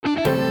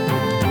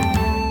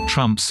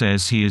Trump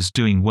says he is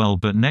doing well,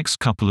 but next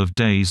couple of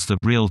days the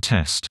real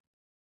test.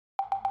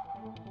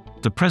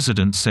 The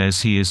president says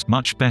he is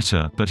much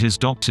better, but his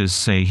doctors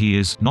say he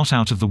is not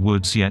out of the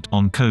woods yet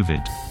on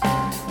COVID.